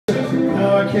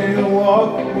I can't even walk.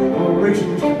 Oh,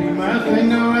 racing used to be my thing,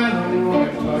 now I don't know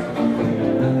what to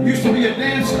talk. Used to be a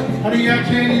dancer, honey, I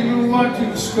can't even walk to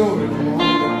the store anymore.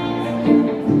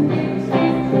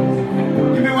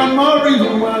 Give me one more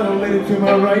reason why the lady to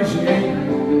my right, she ain't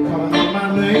calling out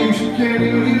my name. She can't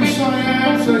even leave a song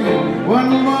I'm singing.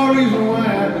 One more reason why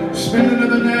I spend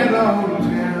another night all the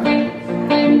town.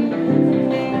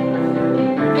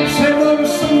 Said over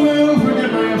somewhere, don't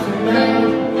forget my ups and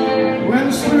downs. When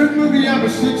the spirit movie, I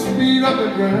was 6 feet off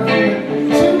the ground.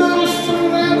 Said over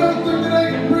somewhere, I don't think that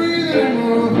I can breathe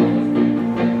anymore.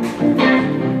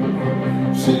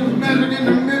 See the magic in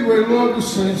the midway, Lord, the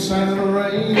same sign of the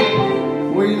rain.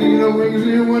 Waiting in the wings,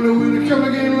 and you wonder when to come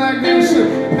again like this.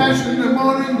 Passion in the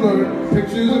morning glory,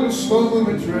 pictures of a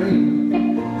slow-moving train.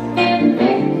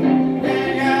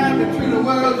 Hang out between the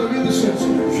worlds of innocence,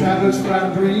 shadows,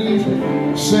 bright dreams,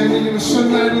 sailing in the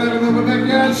sunlight, living over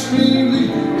backyard streams.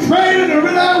 Train in the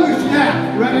red eye with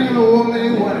now, riding in the wall,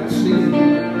 ain't what it seems.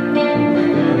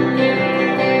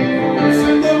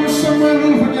 Said there was somewhere,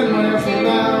 don't forget my ups and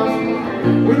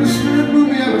downs. When the spirit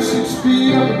moved me, I was 6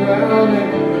 feet off the ground.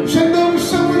 And said there was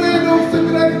someone I don't think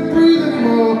that I can breathe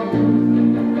anymore.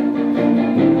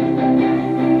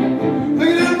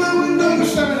 Looking out my window, the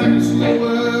sun, I can see the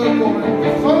world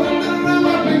going, falling down around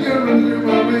my finger and through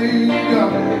my veins.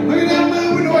 Looking out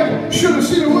my window, I should have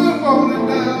seen the world falling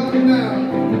down and down.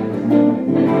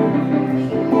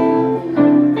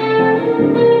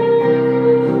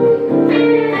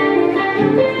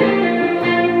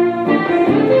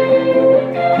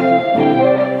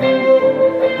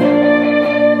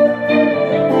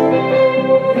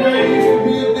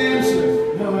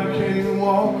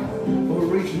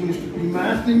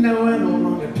 Now I no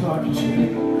longer talk to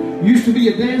you. Used to be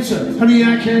a dancer, honey,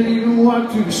 I can't even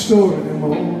walk to the store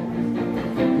anymore.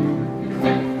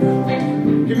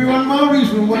 Give me one more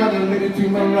reason why the lady to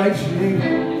my right, she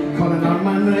ain't calling out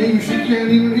my name. She can't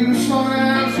even hear the song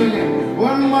I'm singing.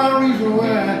 One more reason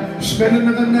why I spend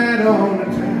another night on the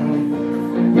town.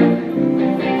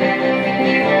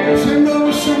 Send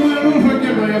over somewhere, don't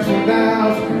forget my ups and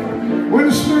downs. When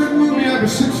the spirit moved me, I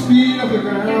was 6 feet off the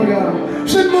ground, y'all.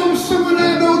 Send over someone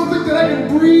I don't think that I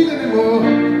can breathe anymore.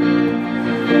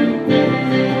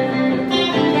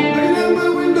 Looking out my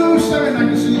window, 7, I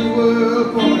can see the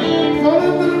world falling.